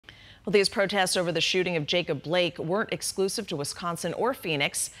Well, these protests over the shooting of Jacob Blake weren't exclusive to Wisconsin or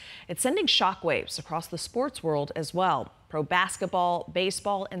Phoenix. It's sending shockwaves across the sports world as well. Pro basketball,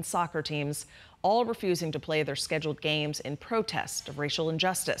 baseball, and soccer teams all refusing to play their scheduled games in protest of racial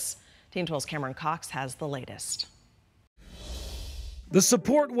injustice. Team 12's Cameron Cox has the latest. The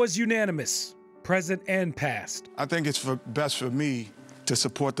support was unanimous, present and past. I think it's best for me to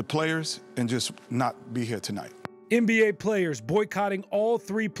support the players and just not be here tonight. NBA players boycotting all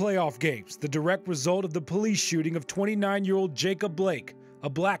 3 playoff games, the direct result of the police shooting of 29-year-old Jacob Blake, a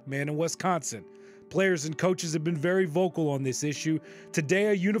black man in Wisconsin. Players and coaches have been very vocal on this issue. Today,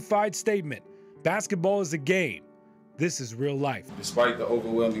 a unified statement. Basketball is a game. This is real life. Despite the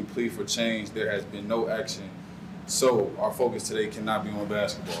overwhelming plea for change, there has been no action. So our focus today cannot be on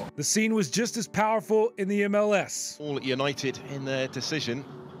basketball. The scene was just as powerful in the MLS. All united in their decision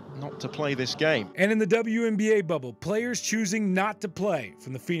not to play this game. And in the WNBA bubble, players choosing not to play,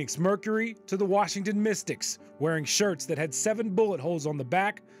 from the Phoenix Mercury to the Washington Mystics, wearing shirts that had 7 bullet holes on the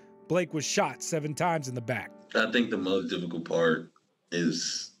back. Blake was shot 7 times in the back. I think the most difficult part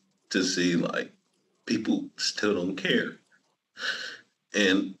is to see, like, people still don't care.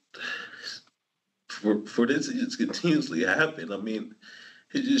 And for this to continuously happen, I mean,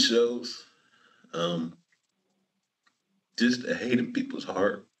 it just shows just a hate in people's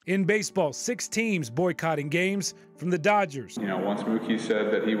heart. In baseball, 6 teams boycotting games, from the Dodgers. You know, once Mookie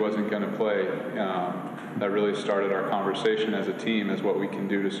said that he wasn't going to play, that really started our conversation as a team as what we can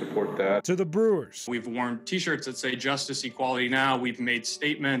do to support that. To the Brewers. We've worn T-shirts that say justice, equality now. We've made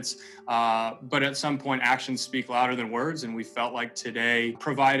statements, but at some point actions speak louder than words, and we felt like today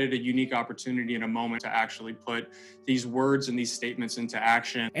provided a unique opportunity in a moment to actually put these words and these statements into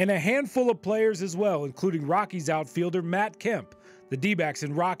action. And a handful of players as well, including Rockies outfielder Matt Kemp. The D-backs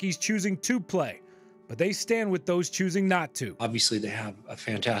and Rockies choosing to play, but they stand with those choosing not to. Obviously, they have a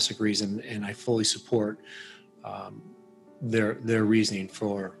fantastic reason, and I fully support their reasoning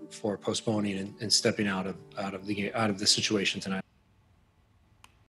for postponing and stepping out of the situation tonight.